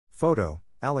Photo,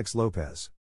 Alex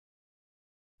Lopez.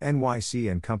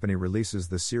 NYC and Company releases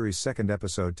the series' second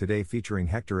episode today featuring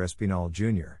Hector Espinal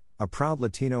Jr., a proud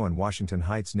Latino and Washington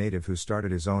Heights native who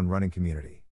started his own running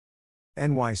community.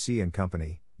 NYC and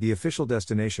Company, the official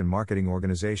destination marketing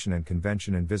organization and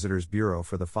convention and visitors bureau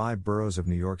for the 5 boroughs of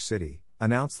New York City,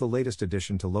 announced the latest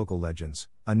addition to Local Legends,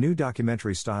 a new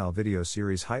documentary-style video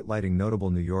series highlighting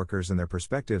notable New Yorkers and their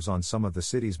perspectives on some of the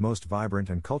city's most vibrant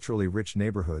and culturally rich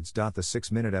neighborhoods. The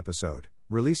 6-minute episode,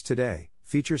 released today,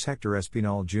 features Hector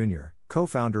Espinal Jr.,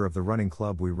 co-founder of the running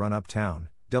club We Run Uptown,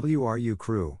 WRU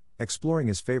Crew, exploring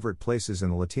his favorite places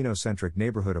in the Latino-centric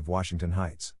neighborhood of Washington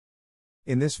Heights.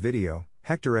 In this video,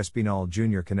 Hector Espinal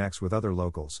Jr. connects with other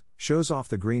locals, shows off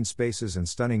the green spaces and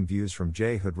stunning views from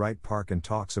J. Hood Wright Park and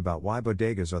talks about why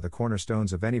bodegas are the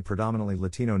cornerstones of any predominantly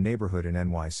Latino neighborhood in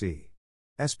NYC.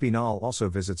 Espinal also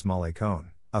visits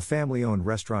Malecón, a family-owned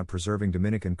restaurant preserving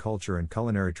Dominican culture and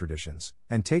culinary traditions,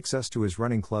 and takes us to his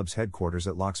running club's headquarters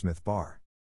at Locksmith Bar.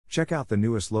 Check out the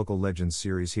newest Local Legends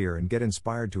series here and get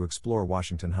inspired to explore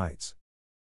Washington Heights.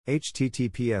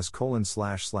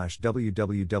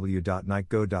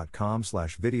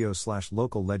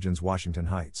 https://www.nightgo.com/video/Local Legends Washington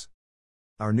Heights.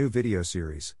 Our new video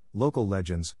series, Local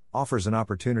Legends, offers an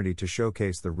opportunity to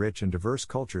showcase the rich and diverse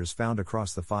cultures found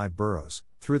across the 5 boroughs,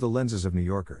 through the lenses of New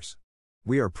Yorkers.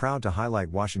 We are proud to highlight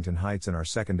Washington Heights in our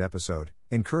second episode,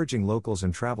 encouraging locals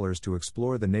and travelers to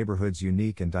explore the neighborhood's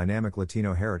unique and dynamic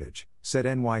Latino heritage, said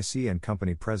NYC and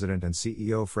Company President and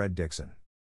CEO Fred Dixon.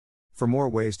 For more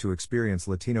ways to experience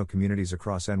Latino communities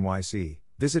across NYC,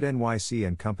 visit NYC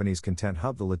and Company's Content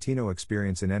Hub. The Latino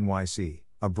Experience in NYC,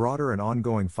 a broader and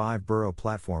ongoing 5-borough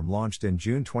platform launched in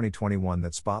June 2021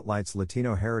 that spotlights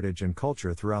Latino heritage and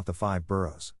culture throughout the 5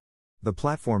 boroughs. The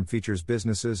platform features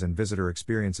businesses and visitor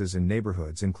experiences in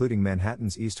neighborhoods including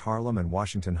Manhattan's East Harlem and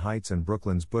Washington Heights and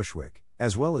Brooklyn's Bushwick,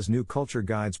 as well as new culture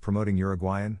guides promoting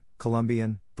Uruguayan,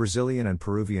 Colombian, Brazilian and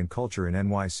Peruvian culture in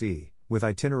NYC, with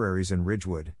itineraries in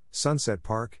Ridgewood, Sunset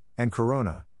Park, and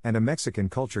Corona, and a Mexican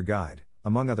culture guide,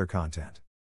 among other content.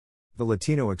 The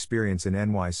Latino Experience in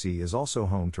NYC is also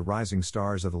home to Rising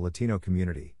Stars of the Latino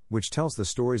Community, which tells the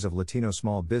stories of Latino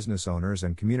small business owners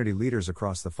and community leaders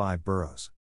across the 5 boroughs.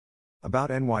 About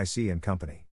NYC and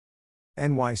Company.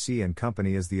 NYC and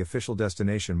Company is the official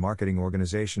destination marketing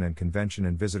organization and convention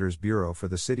and visitors bureau for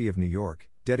the city of New York,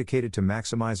 dedicated to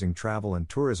maximizing travel and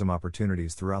tourism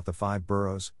opportunities throughout the 5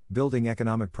 boroughs, building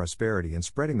economic prosperity and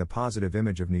spreading the positive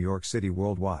image of New York City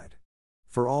worldwide.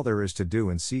 For all there is to do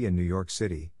and see in New York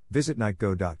City, visit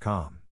nightgo.com.